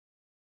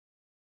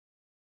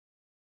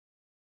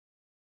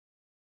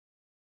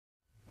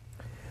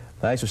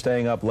Thanks for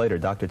staying up later.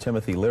 Dr.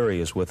 Timothy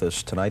Leary is with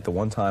us tonight, the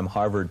one-time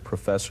Harvard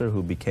professor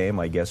who became,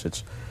 I guess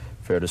it's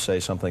fair to say,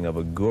 something of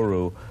a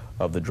guru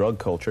of the drug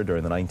culture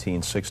during the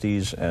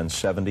 1960s and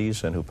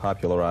 70s, and who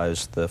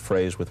popularized the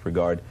phrase with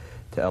regard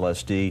to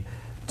LSD,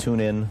 tune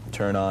in,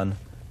 turn on,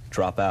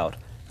 drop out.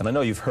 And I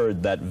know you've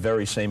heard that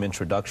very same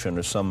introduction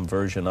or some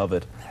version of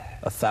it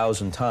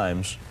 1,000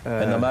 times,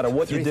 and no matter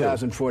what you do,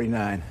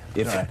 3,049.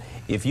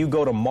 if you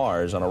go to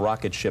Mars on a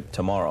rocket ship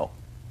tomorrow,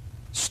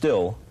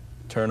 still,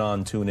 turn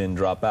on, tune in,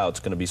 drop out, it's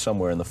going to be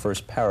somewhere in the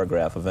first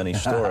paragraph of any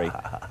story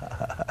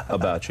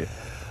about you.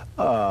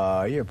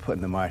 Oh, you're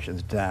putting the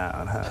Martians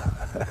down,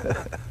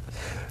 huh?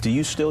 Do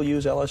you still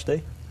use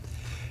LSD?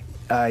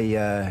 I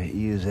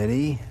use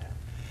any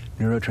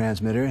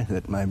neurotransmitter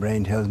that my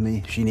brain tells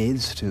me she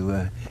needs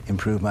to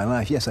improve my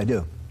life. Yes, I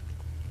do.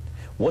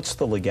 What's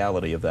the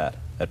legality of that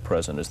at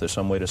present? Is there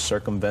some way to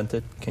circumvent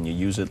it? Can you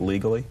use it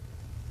legally?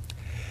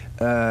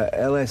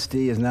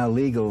 LSD is now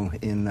legal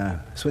in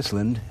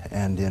Switzerland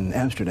and in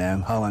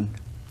Amsterdam, Holland,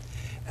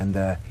 and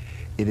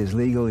it is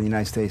legal in the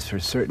United States for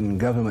certain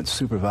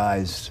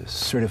government-supervised,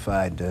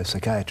 certified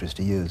psychiatrists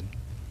to use.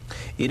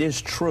 It is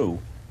true,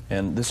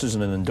 and this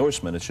isn't an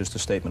endorsement, it's just a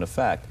statement of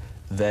fact,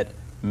 that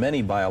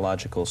many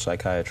biological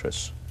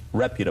psychiatrists,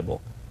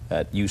 reputable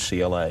at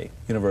UCLA,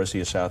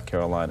 University of South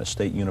Carolina,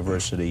 State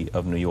University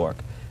of New York,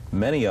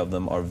 many of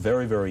them are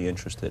very, very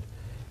interested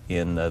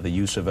in the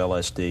use of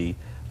LSD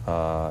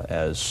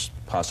as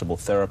possible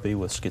therapy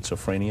with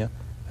schizophrenia,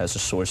 as a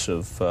source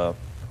of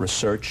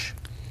research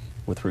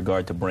with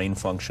regard to brain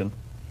function.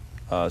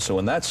 So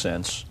in that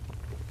sense,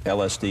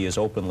 LSD is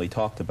openly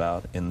talked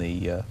about in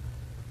the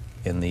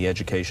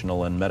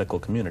educational and medical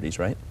communities,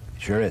 right?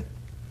 Sure is.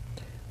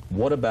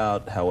 What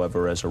about,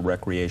 however, as a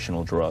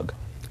recreational drug?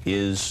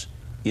 Is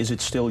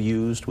it still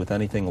used with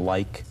anything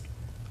like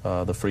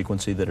the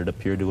frequency that it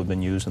appeared to have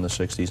been used in the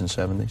 60s and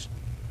 70s?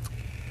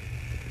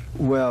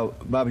 Well,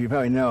 Bob, you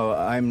probably know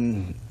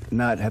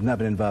have not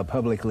been involved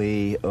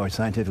publicly or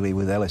scientifically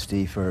with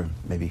LSD for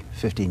maybe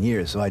 15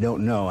 years, so I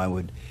don't know. I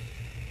would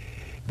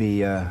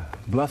be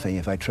bluffing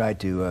if I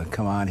tried to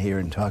come on here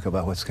and talk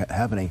about what's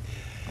happening.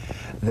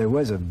 There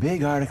was a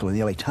big article in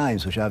the LA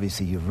Times, which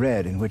obviously you've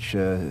read, in which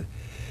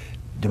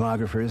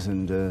demographers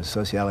and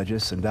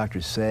sociologists and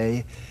doctors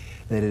say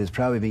that it is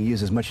probably being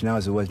used as much now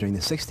as it was during the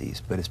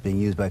 60s, but it's being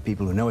used by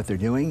people who know what they're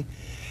doing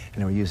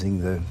and are using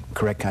the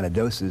correct kind of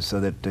doses so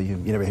that you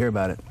never hear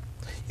about it.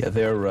 Yeah,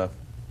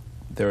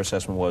 their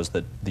assessment was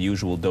that the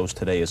usual dose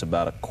today is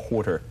about a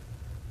quarter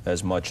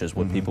as much as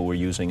what people were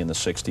using in the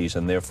 60s,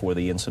 and therefore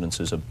the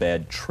incidences of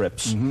bad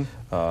trips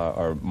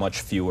are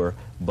much fewer,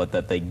 but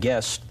that they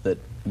guessed that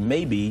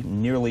maybe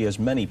nearly as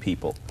many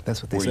people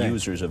were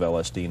users of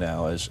LSD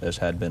now as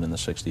had been in the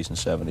 60s and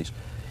 70s.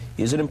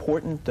 Is it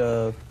important,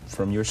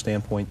 from your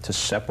standpoint, to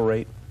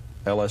separate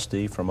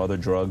LSD from other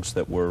drugs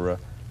that were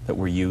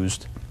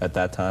used at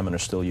that time and are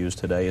still used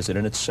today? Is it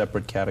in its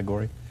separate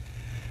category?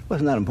 Well,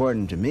 it's not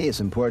important to me.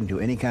 It's important to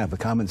any kind of a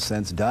common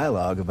sense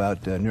dialogue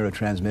about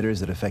neurotransmitters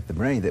that affect the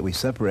brain that we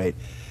separate.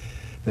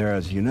 There are,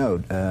 as you know,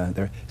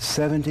 there are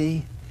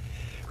 70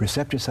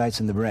 receptor sites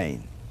in the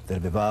brain that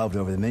have evolved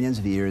over the millions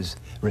of years.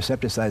 A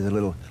receptor site is a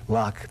little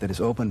lock that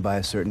is opened by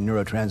a certain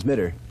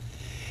neurotransmitter.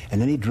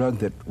 And any drug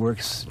that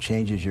works,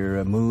 changes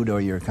your mood or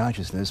your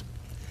consciousness,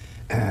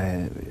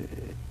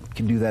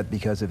 can do that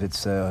because of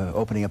its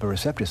opening up a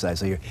receptor site.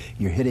 So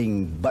you're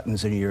hitting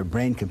buttons in your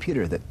brain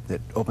computer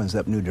that opens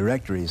up new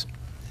directories,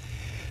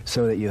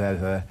 so that you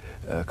have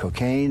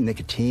cocaine,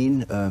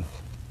 nicotine,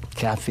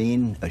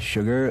 caffeine,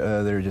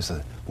 sugar. There are just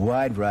a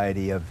wide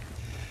variety of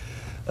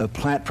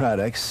plant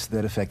products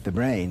that affect the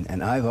brain.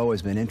 And I've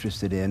always been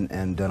interested in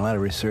and done a lot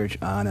of research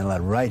on and a lot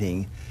of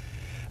writing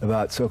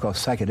about so-called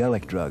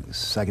psychedelic drugs,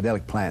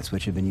 psychedelic plants,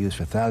 which have been used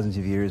for thousands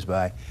of years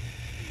by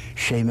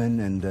shaman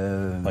and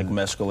like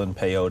mescaline,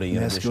 peyote,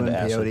 in addition to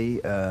acid.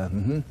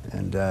 Peyote,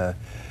 and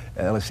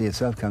LSD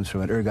itself comes from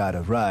an ergot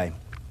of rye.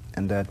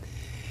 And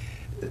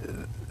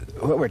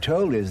what we're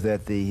told is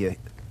that the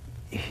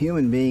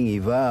human being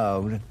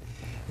evolved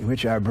in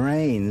which our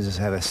brains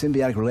have a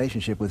symbiotic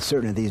relationship with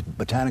certain of these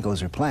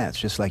botanicals or plants.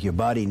 Just like your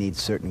body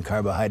needs certain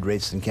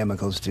carbohydrates and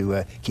chemicals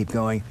to keep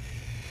going,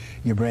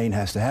 your brain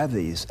has to have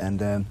these.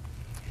 And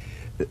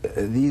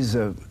these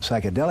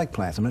psychedelic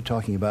plants, I'm not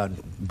talking about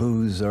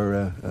booze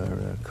or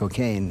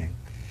cocaine.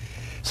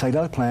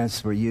 Psychedelic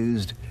plants were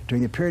used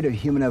during the period of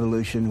human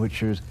evolution,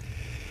 which was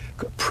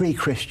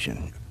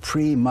pre-Christian,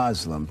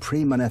 pre-Muslim,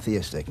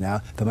 pre-monotheistic.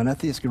 Now, the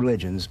monotheistic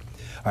religions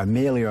are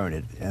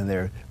male-oriented, and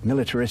they're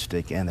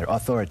militaristic, and they're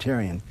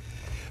authoritarian.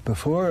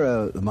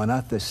 Before the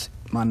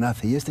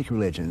monotheistic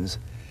religions,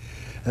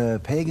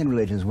 pagan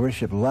religions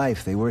worshipped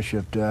life, they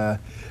worshipped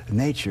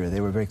nature, they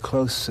were very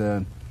close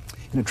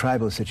in a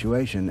tribal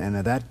situation, and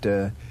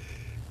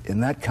in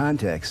that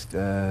context,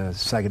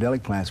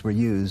 psychedelic plants were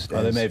used.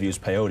 They may have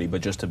used peyote,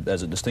 but just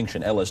as a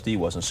distinction, LSD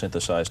wasn't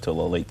synthesized till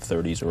the late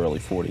 30s or early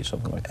 40s,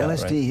 something like that.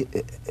 LSD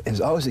right? has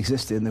always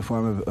existed in the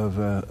form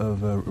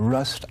of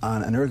rust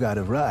on an ergot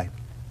of rye.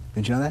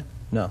 Didn't you know that?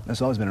 No.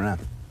 That's always been around.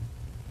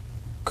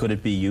 Could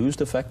it be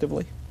used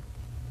effectively?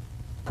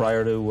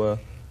 prior to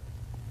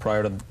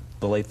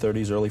the late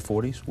 30s, early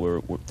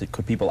 40s?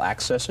 Could people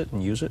access it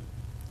and use it?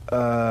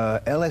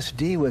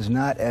 LSD was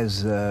not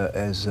as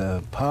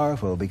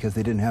powerful because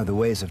they didn't have the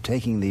ways of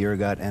taking the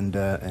ergot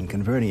and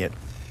converting it.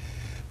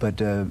 But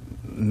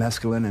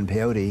mescaline and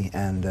peyote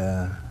and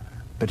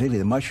particularly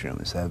the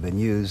mushrooms have been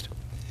used.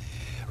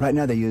 Right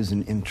now they're used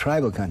in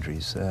tribal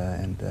countries.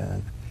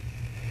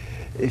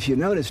 If you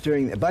notice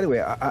by the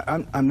way,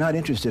 I'm not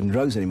interested in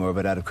drugs anymore,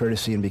 but out of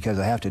courtesy and because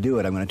I have to do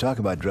it, I'm going to talk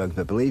about drugs.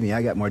 But believe me,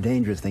 I got more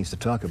dangerous things to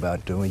talk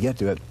about when we get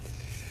to it.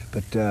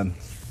 But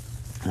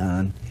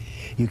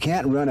you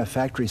can't run a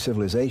factory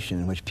civilization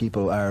in which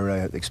people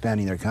are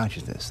expanding their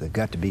consciousness. They've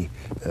got to be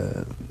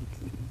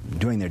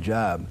doing their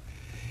job,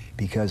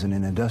 because in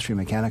an industrial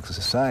mechanical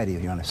society,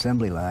 if you're on an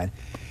assembly line,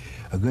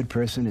 a good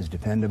person is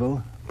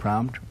dependable,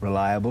 prompt,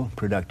 reliable,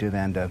 productive,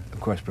 and of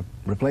course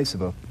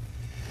replaceable.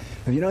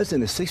 Have you noticed in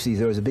the 60s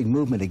there was a big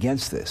movement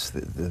against this?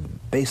 The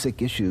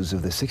basic issues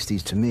of the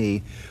 60s to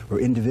me were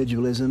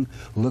individualism,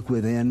 look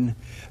within,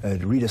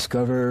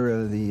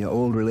 rediscover the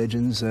old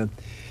religions. And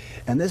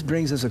this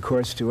brings us, of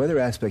course, to other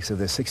aspects of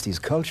the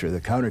 60s culture,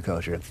 the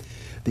counterculture,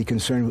 the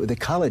concern with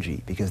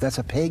ecology, because that's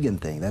a pagan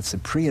thing. That's a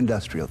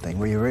pre-industrial thing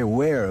where you're very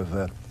aware of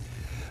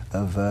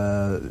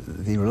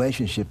the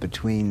relationship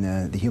between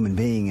the human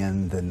being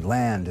and the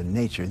land and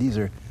nature. These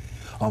are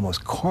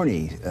almost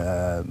corny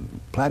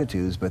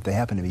platitudes, but they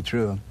happen to be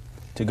true.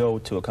 To go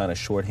to a kind of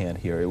shorthand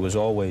here, it was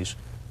always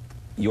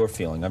your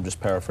feeling, I'm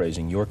just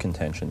paraphrasing your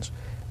contentions,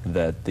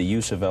 that the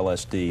use of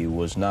LSD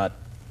was not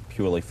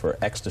purely for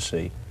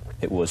ecstasy,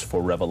 it was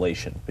for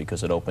revelation,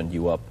 because it opened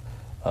you up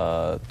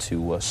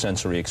to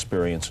sensory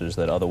experiences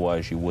that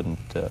otherwise you wouldn't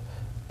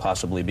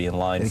possibly be in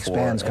line for. It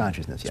expands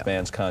consciousness, yeah.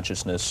 Expands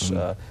consciousness.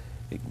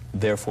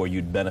 Therefore,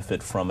 you'd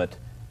benefit from it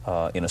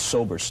in a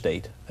sober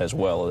state as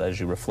well, as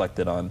you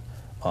reflected on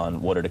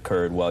what had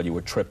occurred while you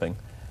were tripping.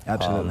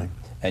 Absolutely.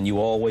 And you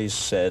always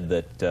said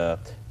that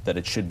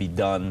it should be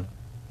done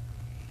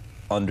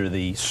under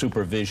the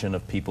supervision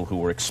of people who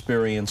were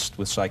experienced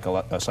with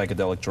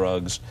psychedelic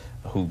drugs,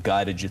 who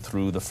guided you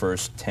through the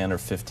first 10 or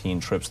 15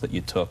 trips that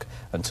you took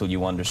until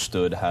you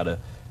understood how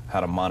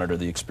to monitor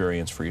the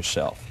experience for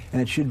yourself.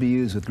 And it should be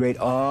used with great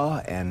awe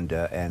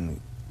and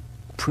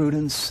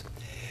prudence,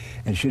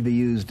 and should be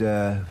used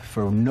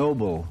for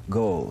noble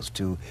goals,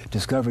 to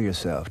discover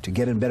yourself, to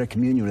get in better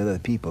communion with other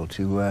people,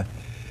 to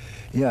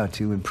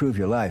improve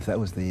your life. That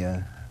was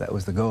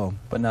the goal.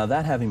 But now,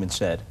 that having been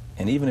said,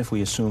 and even if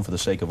we assume for the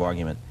sake of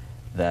argument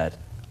that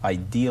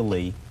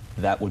ideally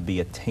that would be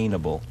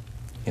attainable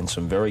in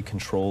some very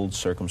controlled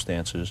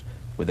circumstances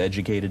with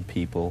educated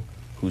people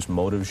whose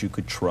motives you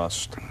could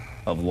trust,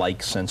 of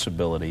like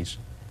sensibilities,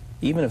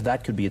 even if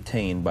that could be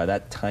attained by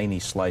that tiny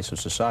slice of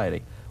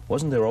society,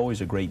 wasn't there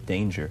always a great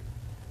danger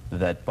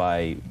that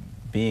by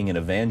being an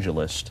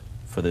evangelist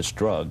for this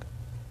drug,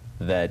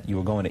 that you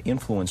were going to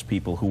influence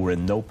people who were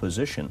in no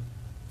position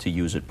to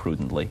use it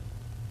prudently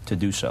to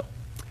do so?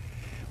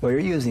 Well, you're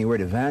using the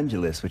word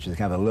evangelist, which is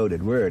kind of a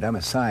loaded word. I'm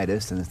a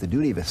scientist, and it's the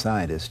duty of a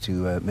scientist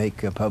to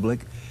make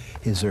public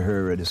his or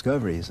her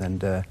discoveries.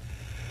 And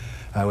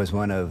I was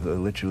one of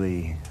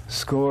literally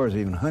scores or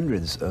even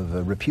hundreds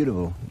of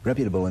reputable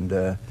and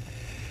I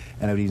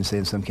would even say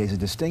in some cases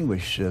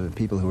distinguished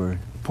people who were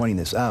pointing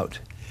this out.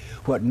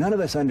 What none of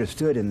us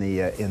understood in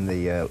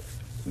the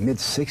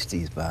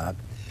mid-60s, Bob,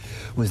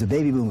 was the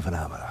baby boom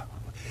phenomena.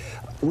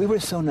 We were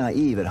so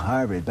naive at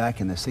Harvard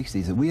back in the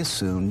 60s that we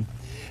assumed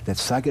that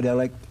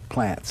psychedelic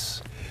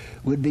plants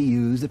would be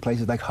used at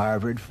places like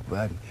Harvard,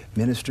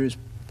 ministers,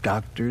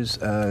 doctors,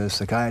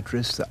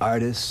 psychiatrists,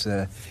 artists,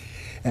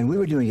 and we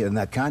were doing it in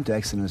that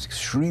context, and it was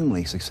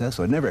extremely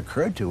successful. It never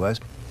occurred to us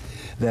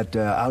that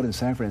out in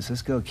San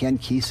Francisco, Ken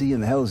Kesey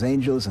and the Hells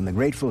Angels and the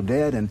Grateful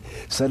Dead, and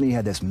suddenly you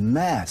had this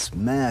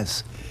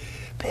mass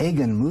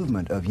pagan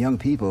movement of young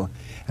people,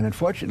 and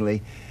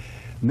unfortunately,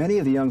 many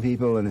of the young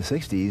people in the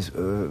 60s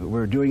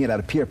were doing it out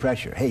of peer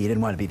pressure. Hey, you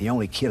didn't want to be the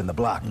only kid on the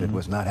block that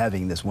was not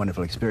having this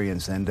wonderful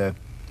experience. And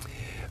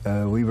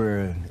we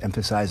were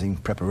emphasizing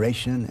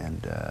preparation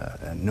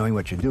and knowing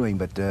what you're doing,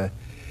 but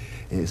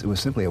it was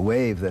simply a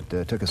wave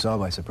that took us all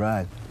by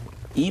surprise.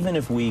 Even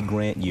if we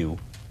grant you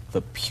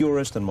the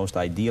purest and most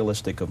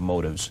idealistic of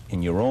motives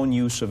in your own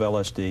use of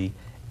LSD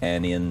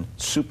and in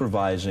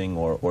supervising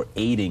or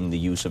aiding the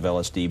use of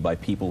LSD by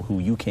people who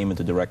you came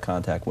into direct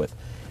contact with,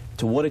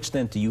 to what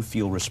extent do you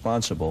feel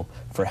responsible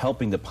for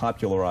helping to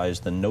popularize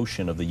the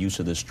notion of the use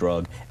of this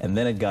drug, and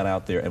then it got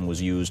out there and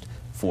was used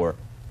for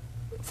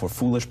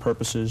foolish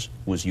purposes,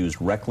 was used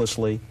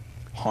recklessly,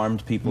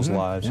 harmed people's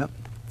lives?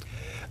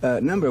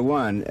 Yep. Number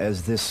one,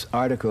 as this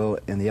article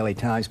in the LA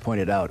Times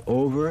pointed out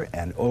over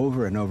and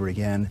over and over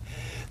again,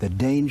 the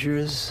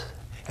dangers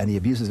and the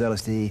abuses of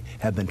LSD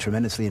have been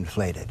tremendously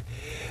inflated.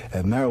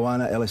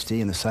 Marijuana, LSD,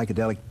 and the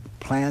psychedelic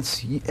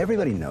plants,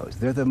 everybody knows,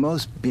 they're the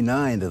most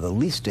benign, they're the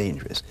least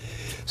dangerous.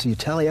 So you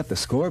tally up the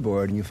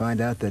scoreboard and you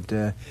find out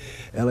that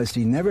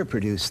LSD never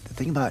produced, the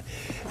thing about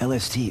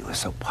LSD, it was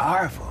so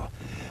powerful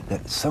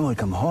that someone would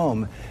come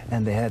home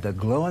and they had a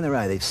glow in their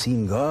eye. They've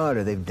seen God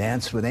or they've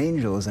danced with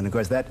angels, and of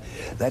course that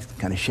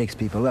kind of shakes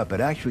people up.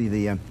 But actually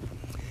the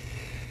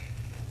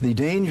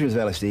dangers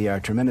of LSD are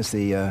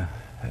tremendously,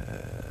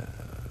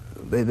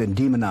 they've been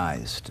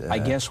demonized. I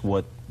guess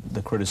what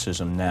the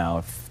criticism now,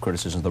 if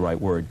criticism is the right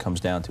word, comes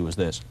down to is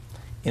this.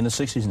 In the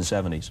 60s and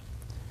 70s,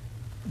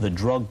 the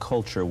drug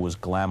culture was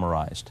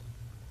glamorized,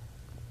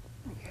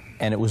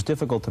 and it was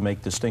difficult to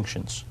make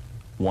distinctions.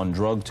 One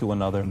drug to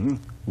another,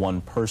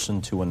 one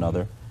person to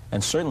another,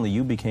 and certainly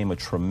you became a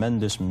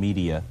tremendous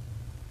media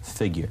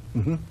figure.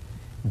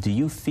 Do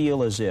you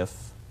feel as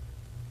if,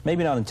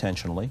 maybe not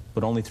intentionally,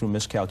 but only through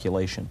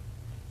miscalculation,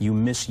 you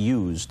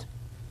misused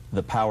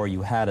the power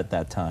you had at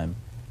that time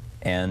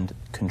and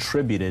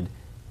contributed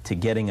to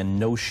getting a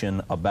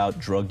notion about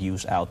drug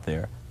use out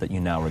there that you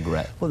now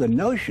regret? Well, the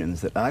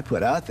notions that I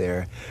put out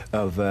there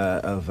of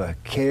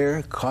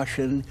care,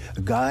 caution,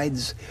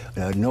 guides,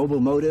 noble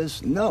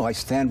motives, no, I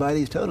stand by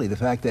these totally. The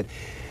fact that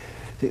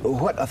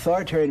what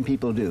authoritarian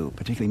people do,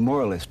 particularly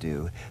moralists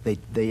do,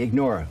 they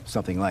ignore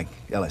something like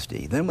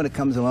LSD. Then when it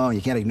comes along,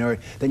 you can't ignore it,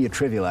 then you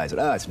trivialize it.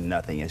 Oh, it's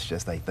nothing, it's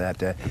just like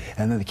that.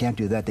 And then they can't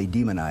do that, they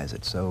demonize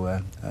it. So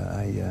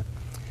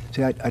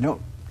I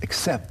don't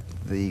accept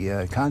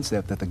the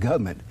concept that the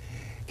government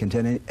can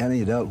tell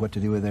any adult what to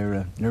do with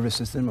their nervous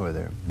system or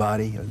their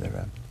body or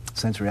their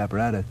sensory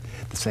apparatus.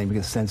 The same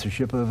with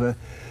censorship of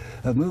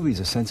movies,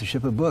 or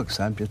censorship of books.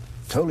 I'm just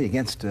totally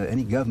against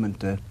any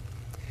government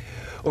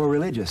or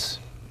religious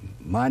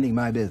minding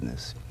my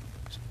business.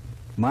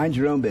 Mind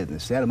your own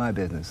business, stay out of my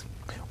business.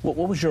 What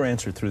was your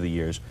answer through the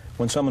years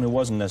when someone who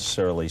wasn't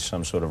necessarily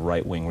some sort of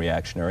right-wing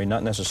reactionary,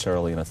 not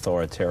necessarily an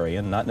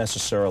authoritarian, not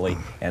necessarily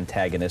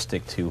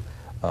antagonistic to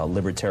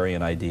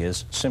libertarian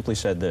ideas, simply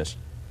said this: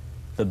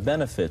 the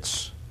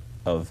benefits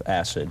of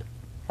acid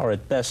are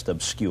at best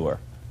obscure.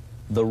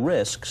 The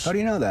risks... How do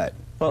you know that?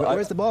 Well,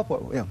 where's the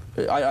ballpark?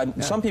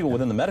 Yeah. Some people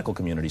within the medical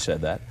community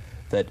said that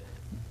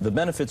the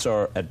benefits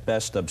are at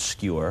best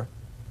obscure,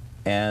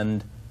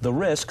 and the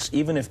risks,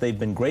 even if they've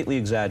been greatly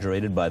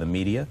exaggerated by the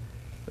media,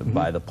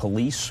 by the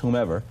police,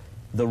 whomever,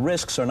 the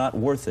risks are not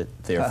worth it,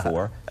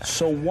 therefore.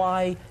 So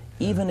why,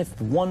 even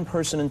if one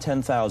person in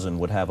 10,000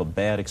 would have a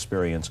bad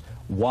experience,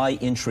 why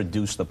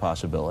introduce the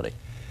possibility?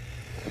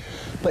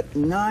 But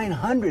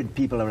 900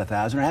 people out of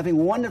 1,000 are having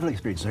wonderful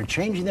experiences. They're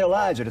changing their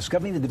lives. They're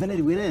discovering the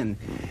divinity within.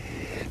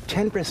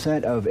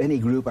 10% of any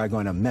group are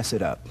going to mess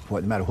it up,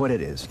 no matter what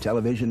it is.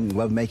 Television,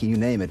 lovemaking, you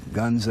name it,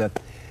 guns.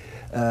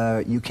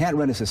 You can't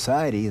run a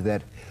society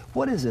that,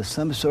 what is this,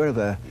 some sort of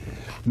a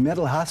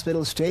mental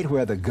hospital state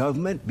where the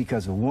government,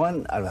 because of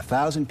 1 out of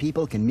 1,000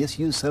 people can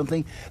misuse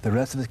something, the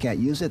rest of us can't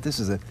use it? This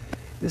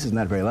is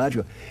not very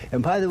logical.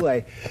 And by the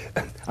way,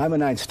 I'm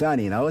an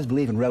Einsteinian. I always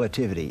believe in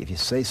relativity. If you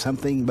say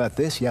something about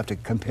this, you have to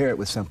compare it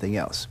with something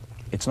else.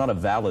 It's not a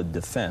valid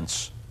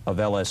defense of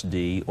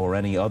LSD or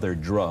any other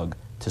drug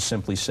to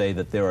simply say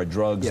that there are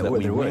drugs that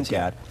we wink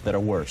at that are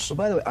worse. Well,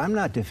 by the way, I'm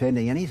not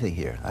defending anything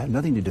here. I have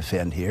nothing to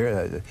defend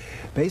here.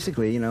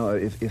 Basically, you know,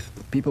 if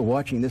people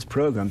watching this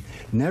program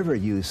never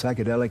use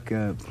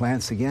psychedelic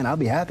plants again, I'll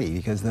be happy,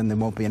 because then there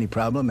won't be any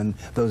problem, and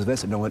those of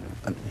us that don't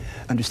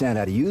understand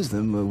how to use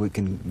them, we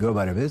can go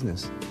about our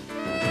business.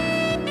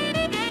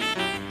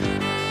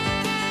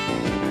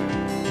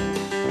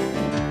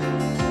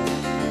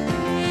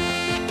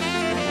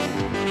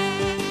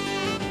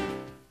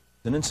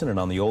 An incident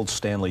on the old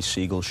Stanley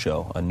Siegel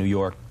show, a New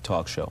York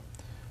talk show.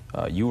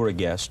 You were a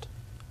guest.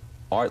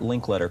 Art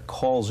Linkletter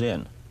calls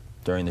in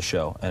during the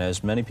show, and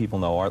as many people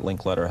know, Art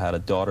Linkletter had a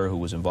daughter who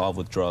was involved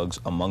with drugs.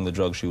 Among the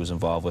drugs she was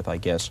involved with, I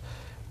guess,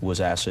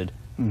 was acid.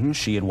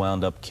 She had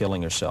wound up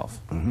killing herself.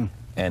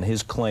 And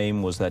his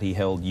claim was that he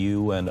held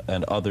you and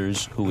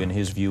others who, in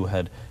his view,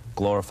 had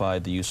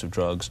glorified the use of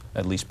drugs,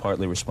 at least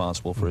partly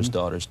responsible for his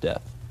daughter's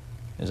death.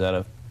 Is that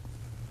a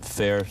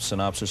fair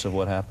synopsis of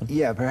what happened?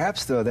 Yeah,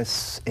 perhaps, though,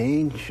 that's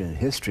ancient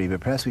history, but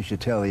perhaps we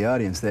should tell the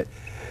audience that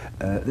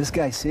this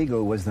guy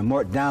Siegel was the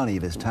Mort Downey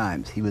of his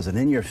times. He was an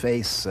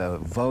in-your-face,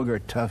 vulgar,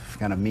 tough,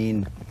 kind of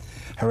mean,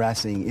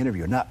 harassing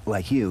interviewer, not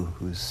like you,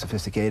 who's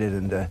sophisticated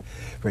and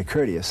very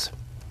courteous.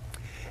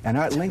 And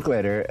Art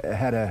Linkletter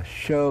had a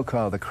show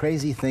called The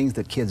Crazy Things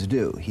That Kids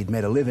Do. He'd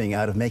made a living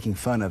out of making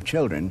fun of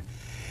children,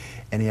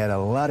 and he had a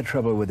lot of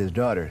trouble with his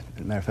daughter.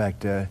 As a matter of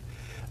fact,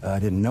 I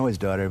didn't know his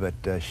daughter, but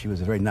she was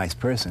a very nice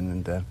person.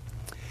 And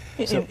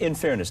in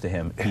fairness to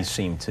him, he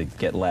seemed to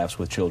get laughs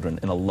with children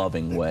in a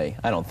loving way.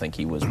 I don't think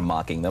he was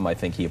mocking them. I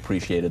think he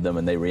appreciated them,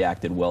 and they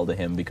reacted well to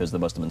him because there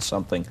must have been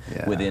something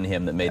within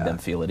him that made them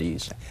feel at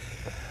ease.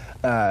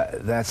 I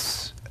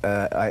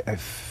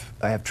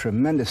have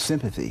tremendous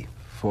sympathy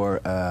for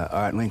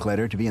Art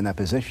Linkletter to be in that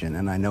position,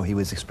 and I know he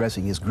was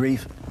expressing his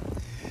grief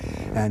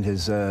and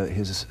his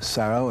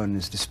sorrow and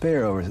his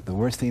despair over the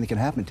worst thing that can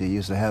happen to you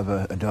is to have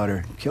a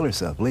daughter kill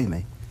herself, believe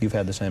me. You've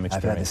had the same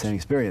experience. I've had the same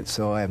experience,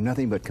 so I have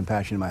nothing but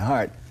compassion in my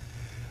heart.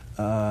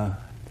 I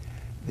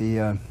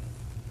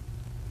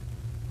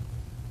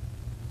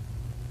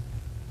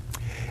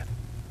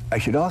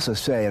should also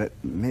say, and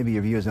maybe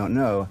your viewers don't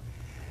know,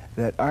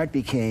 that Art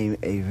became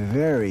a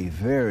very,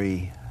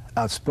 very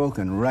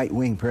outspoken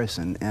right-wing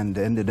person and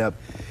ended up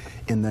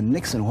in the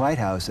Nixon White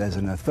House as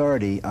an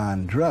authority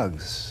on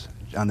drugs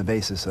on the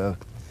basis of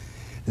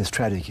this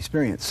tragic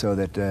experience. So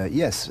that,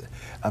 yes,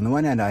 on the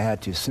one hand, I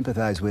had to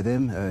sympathize with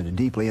him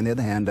deeply. On the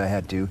other hand, I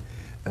had to,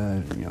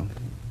 you know,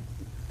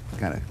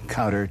 kind of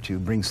counter to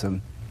bring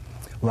some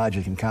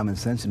logic and common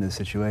sense into the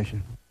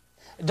situation.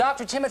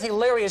 Dr. Timothy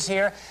Leary is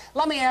here.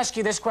 Let me ask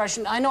you this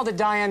question. I know that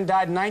Diane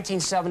died in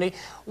 1970.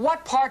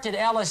 What part did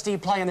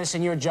LSD play in this,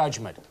 in your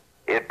judgment?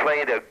 It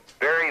played a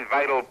very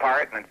vital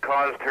part, and it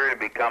caused her to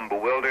become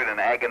bewildered and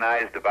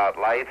agonized about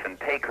life and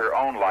take her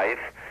own life.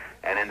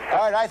 And in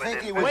all right, I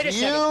think it was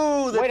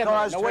you that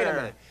caused her. Wait a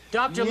minute.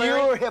 Dr. Leary?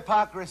 Your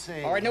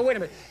hypocrisy. All right, no, wait a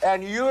minute.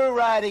 And you're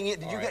writing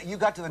it. You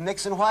got to the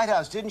Nixon White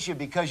House, didn't you?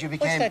 Because you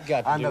became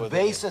on the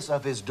basis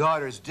of his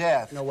daughter's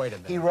death. No, wait a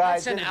minute. He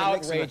rides That's an into the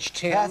outrage,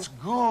 Tim. That's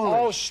ghoulish.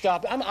 Oh,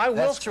 stop. I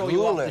will throw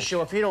you off the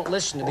show if you don't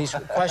listen to these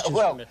questions.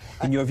 Well,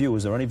 in your view,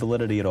 is there any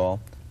validity at all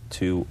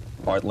to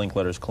Art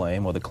Linkletter's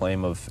claim or the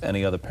claim of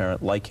any other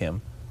parent like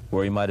him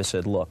where he might have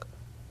said, look,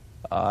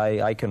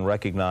 I can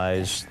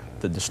recognize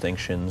the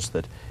distinctions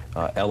that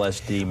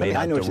LSD may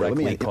not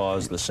directly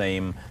cause the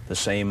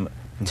same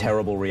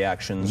terrible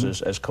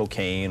reactions as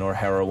cocaine or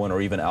heroin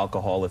or even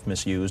alcohol if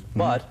misused,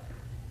 but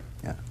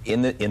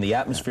in the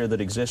atmosphere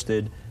that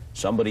existed,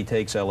 somebody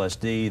takes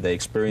LSD, they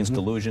experience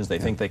delusions, they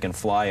think they can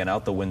fly, and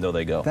out the window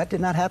they go. That did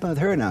not happen with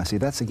her now. See,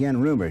 that's again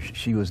rumor.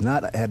 She was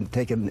not, hadn't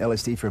taken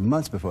LSD for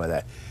months before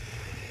that.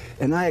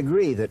 And I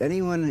agree that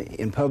anyone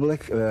in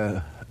public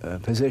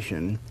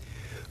position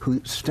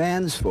who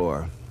stands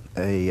for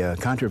a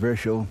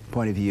controversial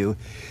point of view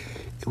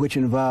which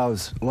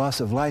involves loss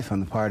of life on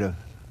the part of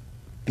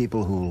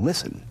people who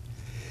listen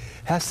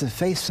has to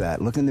face that,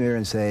 look in the mirror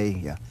and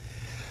say, yeah.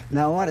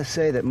 Now I want to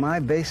say that my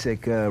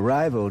basic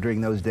rival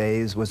during those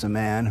days was a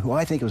man who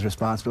I think was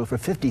responsible for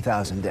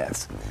 50,000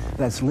 deaths.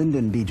 That's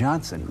Lyndon B.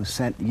 Johnson, who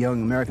sent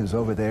young Americans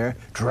over there,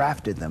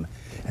 drafted them,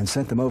 and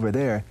sent them over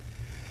there.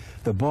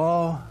 The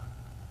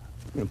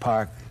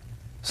ballpark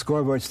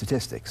scoreboard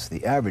statistics,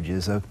 the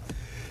averages of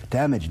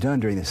damage done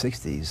during the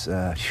 60s,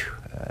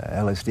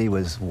 LSD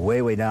was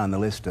way, way down the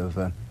list of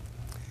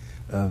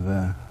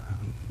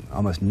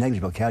almost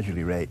negligible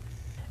casualty rate.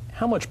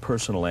 How much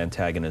personal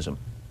antagonism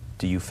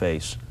do you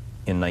face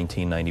in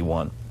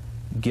 1991,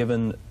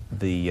 given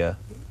the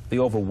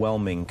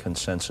overwhelming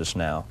consensus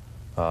now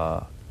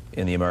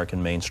in the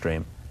American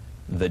mainstream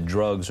that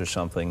drugs are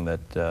something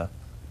that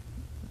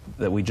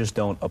we just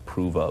don't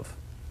approve of?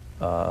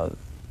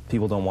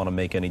 People don't want to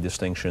make any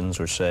distinctions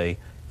or say,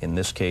 in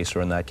this case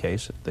or in that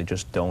case, they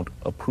just don't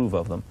approve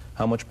of them.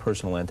 How much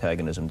personal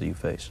antagonism do you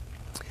face?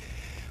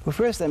 Well,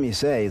 first let me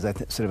say, as I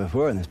said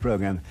before in this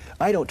program,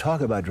 I don't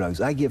talk about drugs.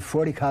 I give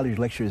 40 college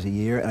lectures a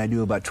year, and I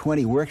do about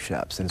 20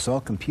 workshops, and it's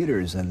all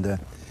computers, and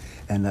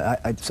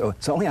so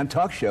it's only on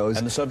talk shows.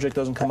 And the subject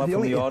doesn't come up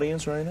from the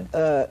audience or anything?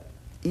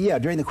 Yeah,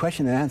 during the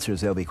question and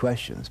answers, there'll be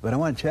questions. But I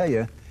want to tell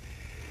you,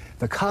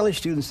 the college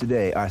students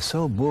today are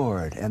so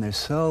bored, and they're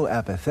so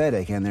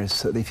apathetic, and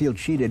they feel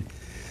cheated,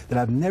 that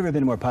I've never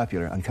been more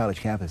popular on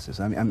college campuses.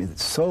 I mean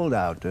it's sold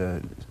out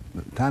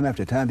time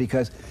after time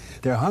because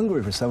they're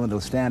hungry for someone that'll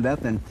stand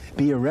up and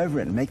be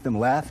irreverent and make them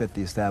laugh at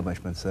the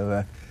establishment.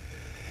 So,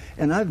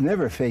 and I've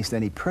never faced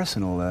any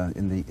personal,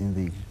 in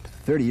the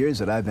 30 years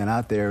that I've been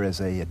out there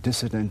as a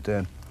dissident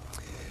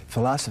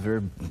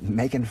philosopher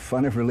making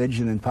fun of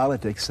religion and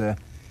politics, there's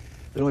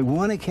only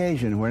one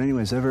occasion where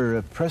anyone's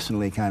ever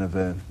personally kind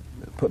of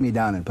put me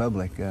down in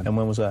public. And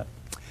when was that?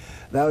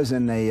 That was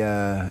in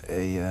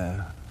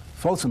a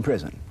Folsom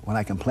Prison, when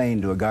I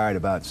complained to a guard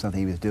about something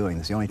he was doing.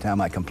 It's the only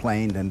time I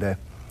complained, and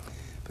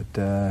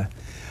but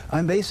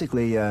I'm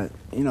basically, you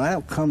know, I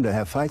don't come to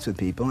have fights with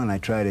people, and I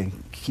try to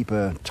keep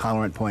a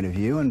tolerant point of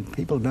view, and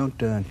people don't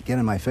get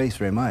in my face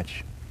very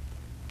much.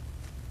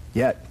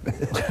 Yet.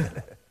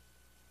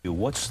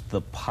 What's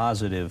the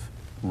positive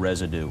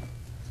residue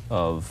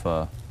of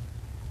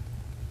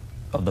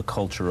the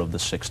culture of the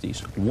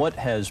 60s? What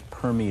has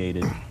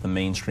permeated the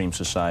mainstream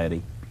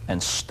society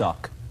and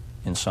stuck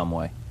in some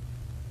way?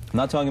 I'm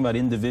not talking about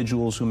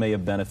individuals who may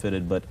have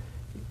benefited, but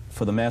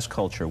for the mass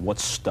culture,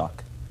 what's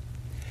stuck?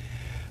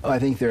 Oh, I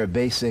think there are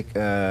basic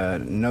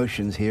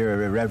notions here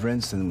of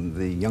irreverence, and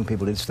the young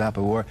people did stop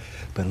a war.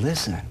 But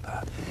listen,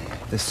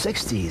 the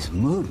 60s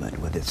movement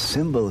with its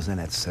symbols and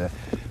its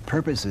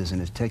purposes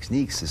and its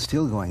techniques is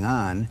still going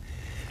on.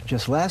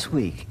 Just last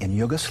week in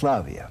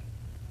Yugoslavia,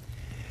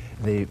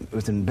 it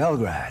was in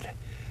Belgrade,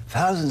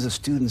 thousands of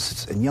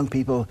students and young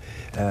people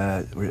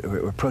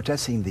were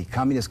protesting the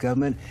communist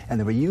government, and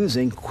they were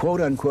using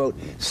quote-unquote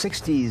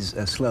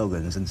 60s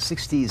slogans and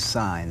 60s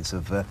signs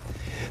of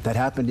that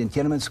happened in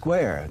Tiananmen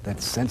Square,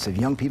 that sense of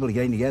young people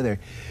getting together.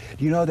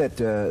 Do you know that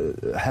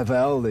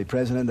Havel, the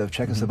president of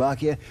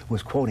Czechoslovakia,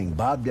 was quoting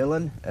Bob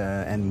Dylan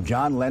and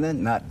John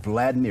Lennon, not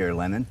Vladimir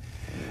Lenin?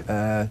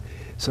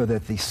 So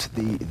that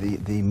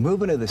the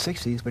movement of the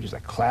 60s, which is a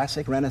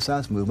classic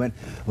Renaissance movement,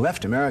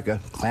 left America,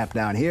 clamped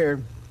down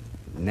here.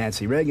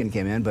 Nancy Reagan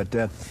came in, but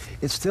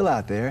it's still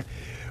out there.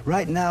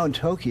 Right now in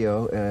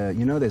Tokyo,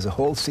 you know, there's a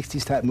whole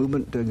 60s type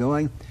movement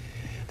going.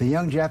 The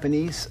young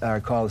Japanese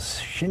are called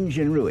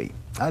Shinjinrui.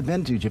 I've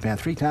been to Japan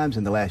 3 times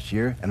in the last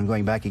year, and I'm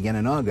going back again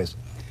in August.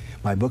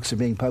 My books are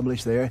being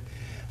published there.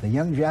 The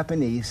young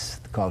Japanese,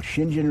 called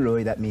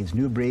Shinjinrui, that means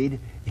new breed.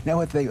 You know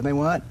what they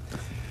want?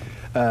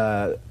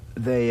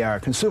 They are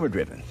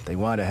consumer-driven. They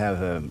want to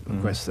have,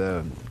 of course,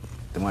 they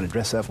want to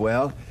dress up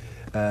well.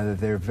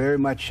 They're very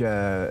much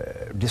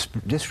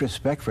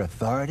disrespect for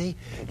authority.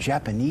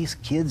 Japanese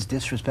kids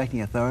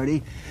disrespecting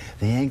authority.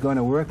 They ain't going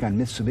to work on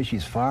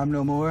Mitsubishi's farm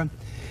no more.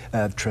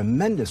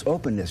 Tremendous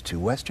openness to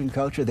Western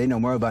culture. They know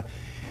more about...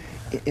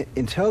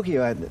 In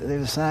Tokyo,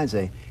 there's a sign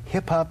say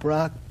hip-hop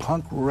rock,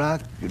 punk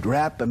rock,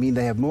 rap. I mean,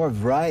 they have more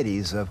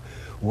varieties of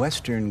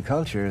Western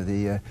culture.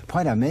 The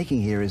point I'm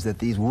making here is that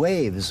these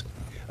waves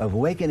of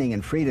awakening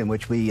and freedom,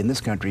 which we in this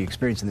country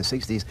experienced in the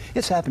 60s,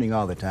 it's happening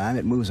all the time.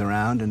 It moves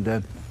around,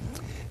 and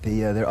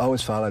they're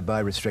always followed by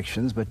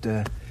restrictions, but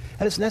and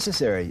it's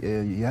necessary.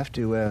 You have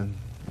to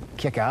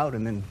kick out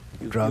and then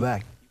draw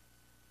back.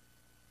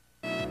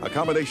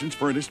 Accommodations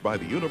furnished by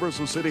the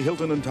Universal City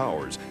Hilton and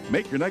Towers.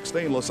 Make your next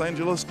stay in Los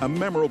Angeles a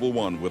memorable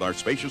one with our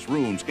spacious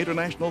rooms,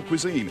 international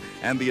cuisine,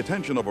 and the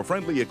attention of a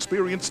friendly,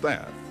 experienced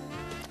staff.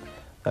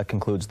 That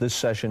concludes this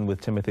session with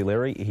Timothy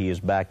Leary. He is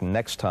back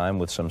next time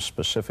with some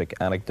specific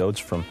anecdotes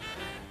from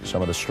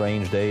some of the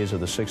strange days of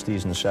the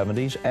 60s and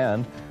 70s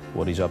and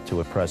what he's up to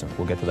at present.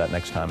 We'll get to that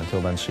next time. Until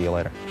then, see you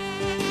later.